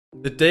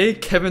The day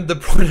Kevin De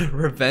Bruyne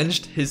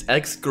revenged his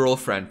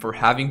ex-girlfriend for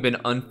having been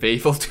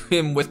unfaithful to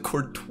him with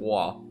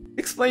Courtois.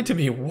 Explain to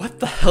me, what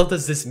the hell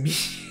does this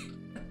mean?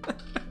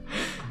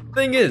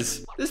 Thing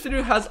is, this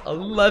video has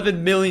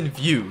 11 million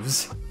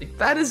views. Like,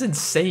 that is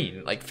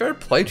insane. Like, fair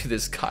play to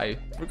this guy.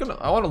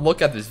 I want to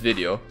look at this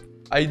video.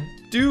 I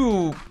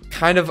do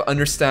kind of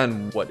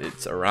understand what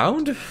it's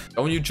around.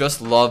 Don't you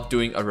just love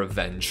doing a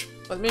revenge?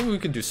 But maybe we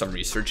can do some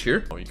research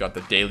here. Oh, you got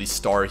the Daily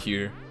Star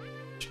here.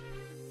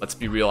 Let's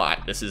be real,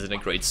 this isn't a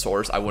great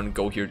source. I wouldn't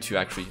go here to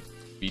actually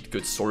read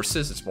good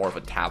sources. It's more of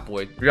a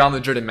tabloid. Real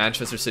Madrid and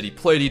Manchester City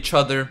played each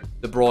other.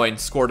 De Bruyne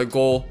scored a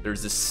goal.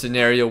 There's this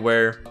scenario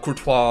where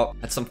Courtois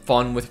had some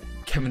fun with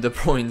Kevin De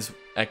Bruyne's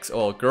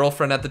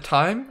girlfriend at the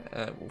time.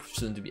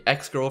 Soon to be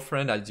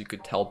ex-girlfriend, as you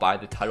could tell by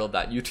the title of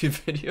that YouTube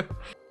video.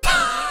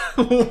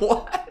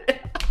 What?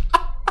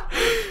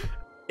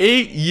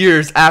 8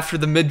 years after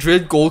the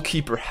Madrid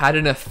goalkeeper had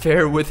an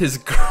affair with his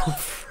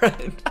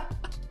girlfriend.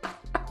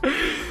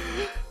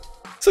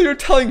 So you're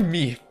telling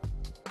me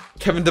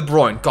Kevin De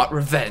Bruyne got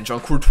revenge on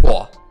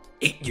Courtois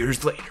 8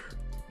 years later?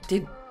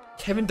 Did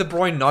Kevin De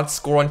Bruyne not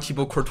score on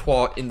Thibaut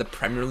Courtois in the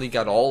Premier League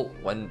at all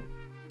when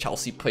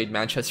Chelsea played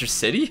Manchester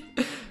City?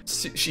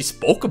 She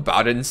spoke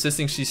about it,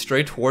 insisting she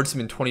strayed towards him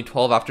in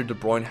 2012 after De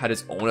Bruyne had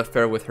his own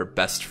affair with her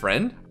best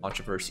friend.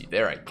 Controversy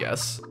there, I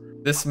guess.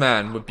 This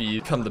man would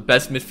become the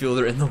best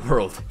midfielder in the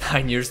world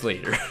 9 years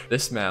later.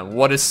 This man,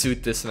 what a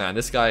suit this man.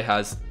 This guy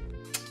has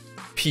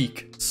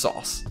peak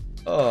sauce.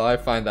 Oh, I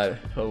find that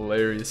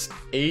hilarious.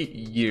 8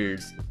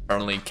 years.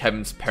 Apparently,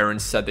 Kevin's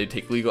parents said they'd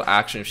take legal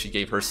action if she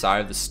gave her side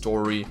of the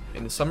story.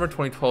 In the summer of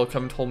 2012,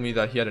 Kevin told me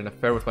that he had an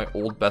affair with my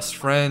old best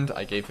friend.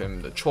 I gave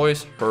him the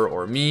choice, her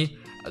or me.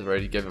 I was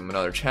ready to give him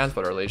another chance,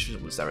 but our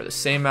relationship was never the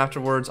same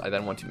afterwards. I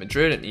then went to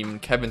Madrid, and even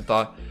Kevin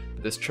thought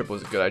this trip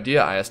was a good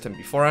idea. I asked him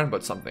beforehand,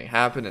 but something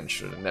happened and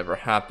should have never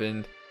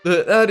happened.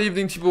 That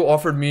evening, Thibaut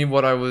offered me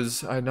what I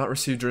had not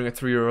received during a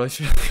 3-year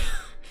relationship.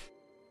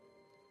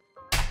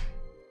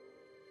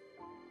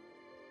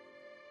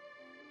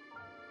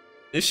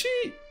 Is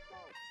she?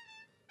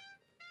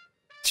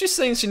 She's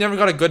saying she never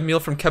got a good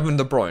meal from Kevin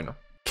De Bruyne.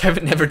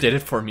 Kevin never did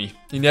it for me.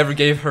 He never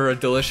gave her a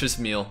delicious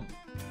meal.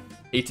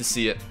 Hate to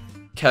see it.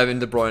 Kevin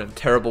De Bruyne,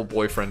 terrible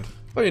boyfriend.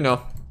 But you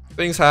know,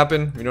 things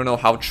happen. We don't know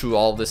how true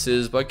all this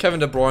is, but Kevin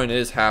De Bruyne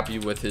is happy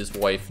with his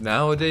wife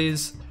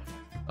nowadays.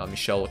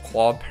 Michelle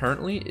Lacroix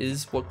apparently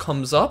is what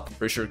comes up.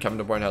 Pretty sure Kevin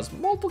De Bruyne has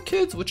multiple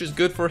kids, which is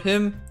good for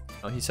him.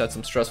 He's had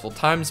some stressful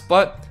times,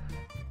 but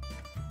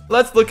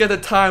let's look at the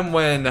time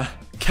when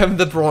Kevin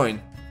De Bruyne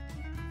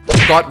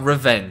got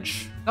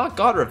revenge. Not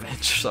got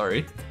revenge,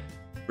 sorry.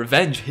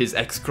 Revenge his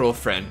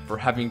ex-girlfriend for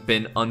having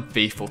been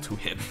unfaithful to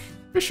him.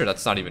 Pretty sure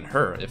that's not even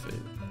her, if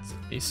that's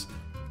the case.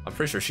 I'm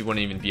pretty sure she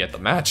wouldn't even be at the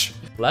match.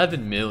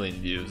 11 million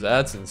views,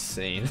 that's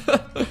insane.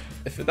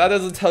 If that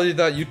doesn't tell you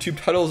that YouTube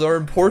titles are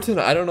important,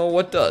 I don't know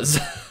what does.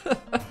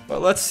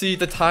 But let's see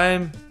the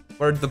time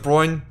where De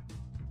Bruyne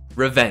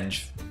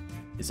revenge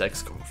his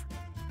ex-girlfriend.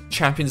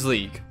 Champions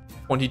League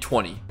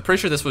 2020. I'm pretty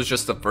sure this was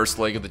just the first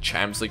leg of the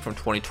Champions League from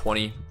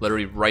 2020,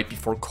 literally right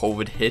before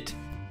COVID hit.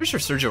 Pretty sure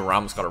Sergio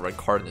Ramos got a red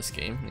card in this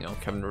game. You know,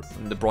 Kevin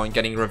De Bruyne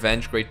getting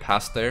revenge. Great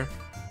pass there.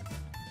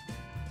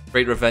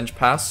 Great revenge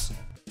pass.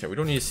 Okay, we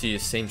don't need to see the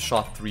same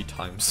shot 3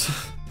 times.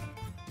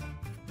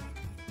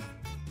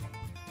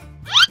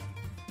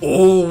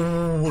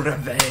 Oh,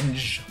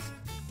 revenge.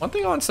 One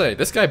thing I want to say,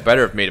 this guy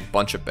better have made a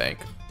bunch of bank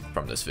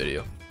from this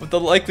video. But the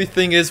likely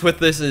thing is with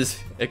this is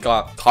it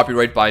got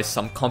copyrighted by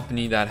some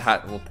company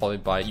that will probably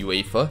buy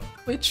UEFA,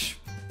 which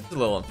is a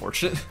little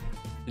unfortunate.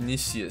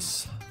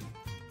 Vinicius.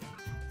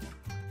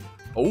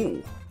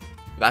 Oh,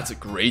 that's a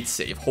great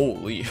save.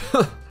 Holy.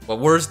 But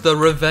where's the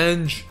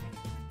revenge?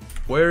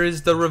 Where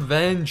is the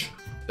revenge?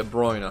 De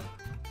Bruyne.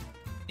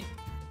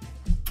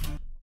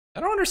 I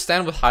don't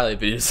understand with highlight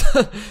videos.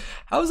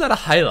 How is that a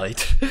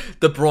highlight?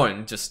 De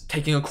Bruyne just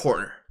taking a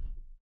corner.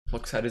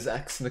 Looks at his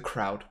ex in the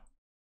crowd.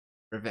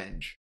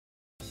 Revenge.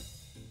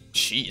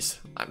 Jeez.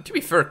 To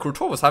be fair,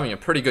 Courtois was having a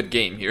pretty good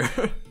game here.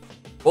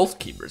 Both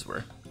keepers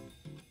were.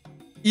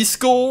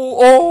 Isco!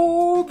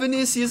 Oh,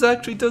 Vinicius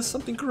actually does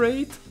something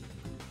great.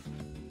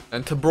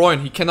 And De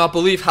Bruyne, he cannot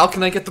believe, how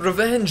can I get the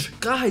revenge?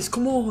 Guys,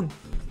 come on.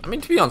 I mean,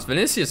 to be honest,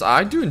 Vinicius,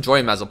 I do enjoy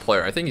him as a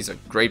player. I think he's a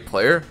great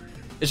player.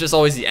 It's just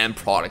always the end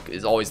product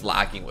is always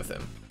lacking with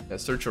him. Yeah,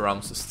 Sergio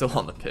Ramos is still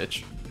on the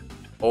pitch.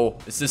 Oh,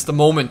 is this the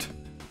moment?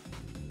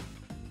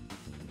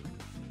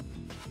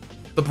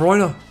 De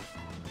Bruyne.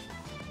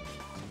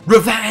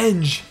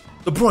 Revenge!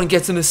 De Bruyne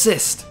gets an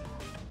assist.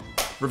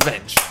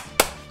 Revenge.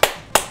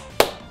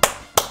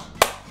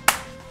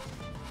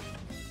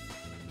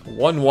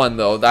 1-1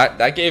 though.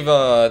 That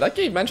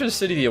gave Manchester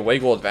City the away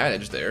goal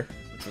advantage there,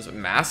 which was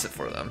massive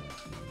for them.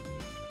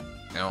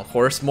 Now, of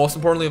course, most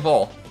importantly of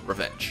all,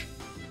 revenge.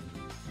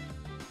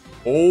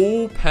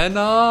 Oh,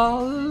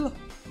 penal.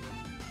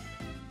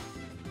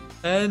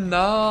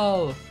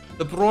 Penal.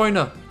 De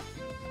Bruyne.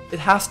 It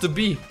has to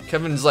be.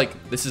 Kevin's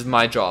like, this is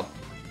my job.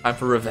 Time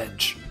for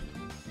revenge.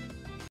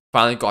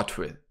 Finally got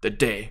to it. The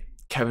day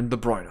Kevin De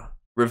Bruyne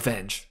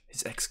revenge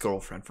his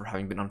ex-girlfriend for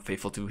having been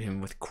unfaithful to him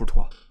with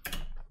Courtois.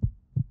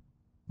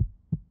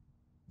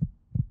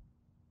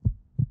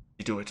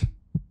 You do it.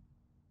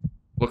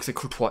 Looks at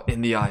Courtois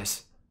in the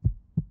eyes.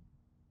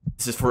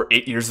 This is for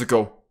 8 years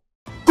ago.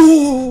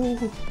 Go!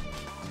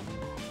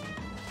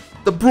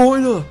 De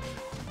Bruyne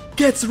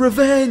gets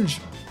revenge!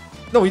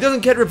 No, he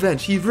doesn't get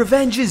revenge. He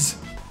revenges!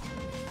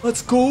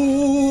 Let's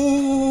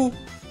go!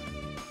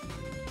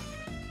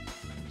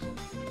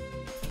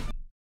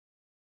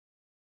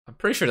 I'm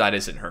pretty sure that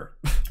isn't her.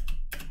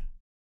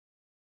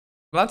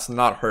 That's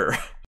not her.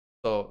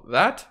 So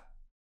that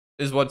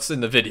is what's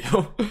in the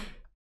video.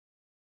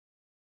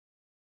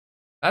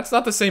 That's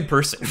not the same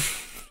person.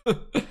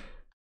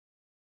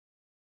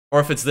 Or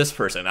if it's this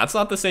person, that's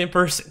not the same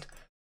person.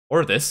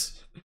 Or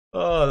this.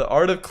 Oh, the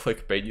art of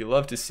clickbait, you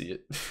love to see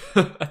it.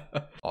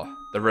 Oh,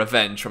 the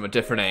revenge from a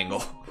different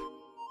angle.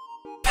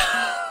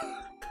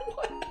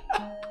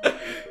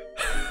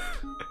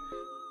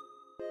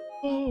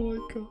 Oh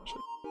my gosh,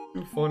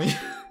 too funny.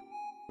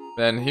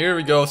 Then here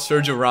we go,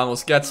 Sergio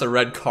Ramos gets a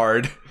red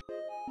card.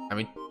 I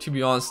mean, to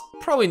be honest,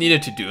 probably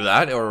needed to do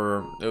that,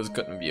 or it was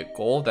gonna be a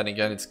goal. Then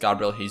again, it's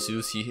Gabriel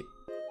Jesus. I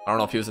don't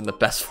know if he was in the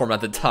best form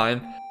at the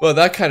time, but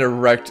that kind of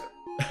wrecked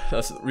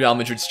Real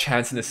Madrid's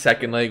chance in the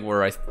second leg,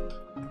 where I'm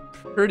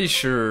pretty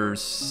sure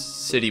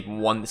City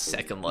won the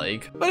second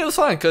leg. But it was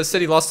fine, because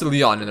City lost to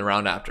Lyon in the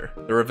round after.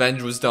 The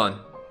revenge was done.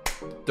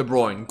 De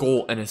Bruyne,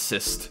 goal and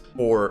assist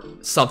for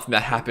something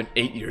that happened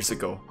 8 years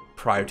ago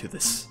prior to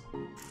this.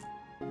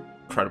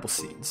 Incredible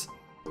scenes.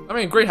 I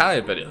mean, great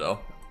highlight video though.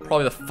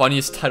 Probably the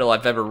funniest title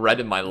I've ever read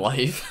in my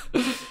life.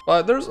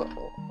 But there's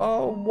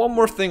one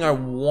more thing I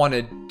want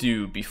to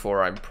do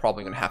before I'm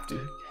probably gonna have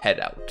to head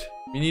out.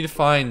 We need to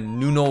find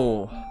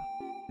Nuno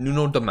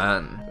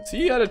Daman.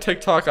 He had a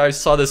TikTok I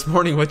saw this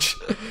morning which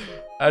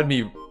had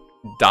me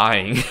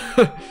dying.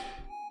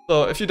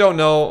 So if you don't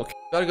know,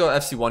 gotta go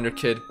FC Wonder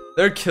Kid.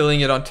 They're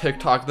killing it on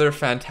TikTok. They're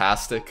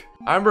fantastic.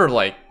 I remember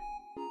like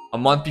a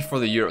month before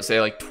the year, it was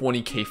say like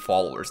 20k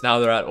followers. Now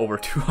they're at over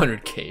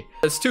 200k.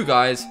 It's two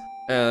guys,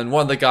 and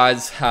one of the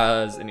guys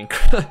has an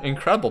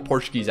incredible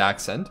Portuguese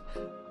accent.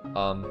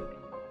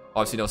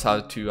 Obviously knows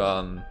how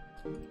to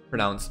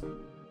pronounce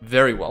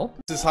very well.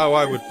 This is how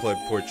I would play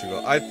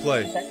Portugal. I'd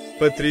play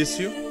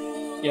Patricio,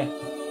 Yeah.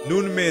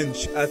 Nuno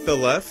Mendes at the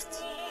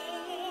left,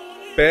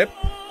 Pep,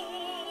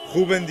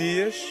 Ruben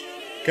Dias,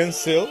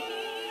 Cancel.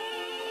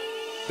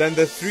 Then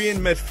the three in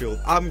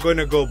midfield. I'm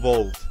gonna go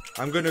bold.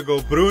 I'm gonna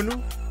go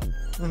Bruno,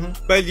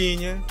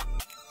 Palhinha,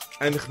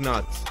 and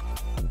Renato.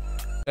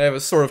 They have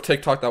a sort of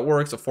TikTok that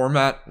works, a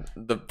format,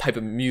 the type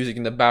of music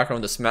in the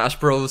background, the Smash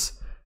Bros.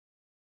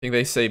 I think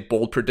they say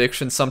bold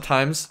predictions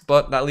sometimes,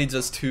 but that leads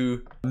us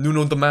to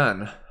Nuno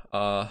Daman,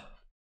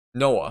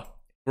 Noah.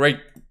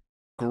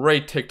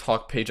 Great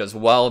TikTok page as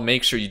well.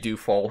 Make sure you do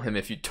follow him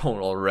if you don't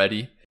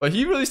already. But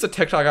he released a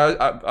TikTok.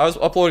 I was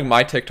uploading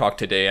my TikTok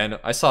today, and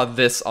I saw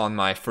this on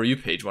my For You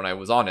page when I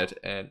was on it,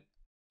 and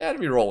it had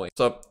me rolling.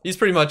 So he's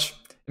pretty much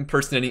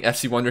impersonating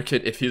FC Wonder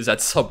Kid if he was at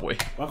Subway.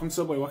 Welcome to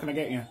Subway, what can I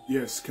get you?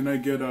 Yes, can I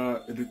get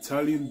an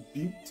Italian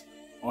beat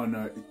on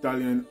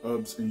Italian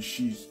herbs and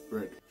cheese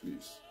bread,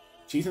 please?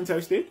 Cheese and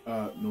toasted?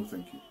 No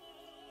thank you.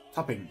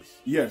 Toppings?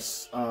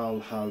 Yes,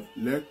 I'll have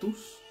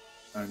lettuce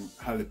and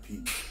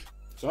jalapeno.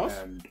 Sauce?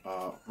 And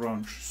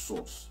ranch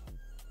sauce.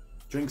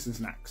 Drinks and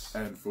snacks?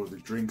 And for the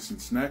drinks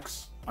and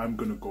snacks, I'm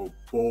gonna go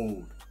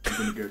bold. I'm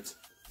gonna get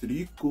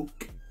 3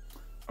 Coke.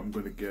 I'm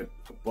gonna get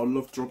a bottle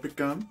of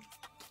Tropicana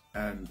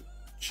and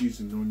cheese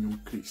and onion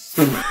crisp.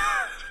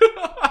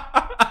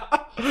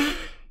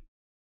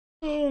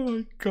 Oh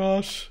my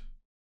gosh.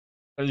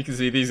 And you can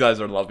see these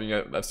guys are loving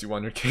it, FC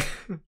Wonder Kid.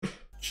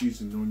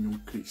 Cheese and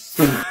onion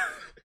crisp.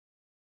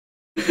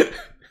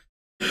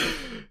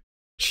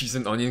 Cheese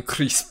and onion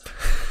crisp.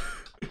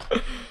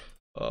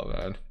 Oh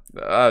man,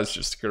 that was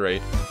just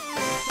great.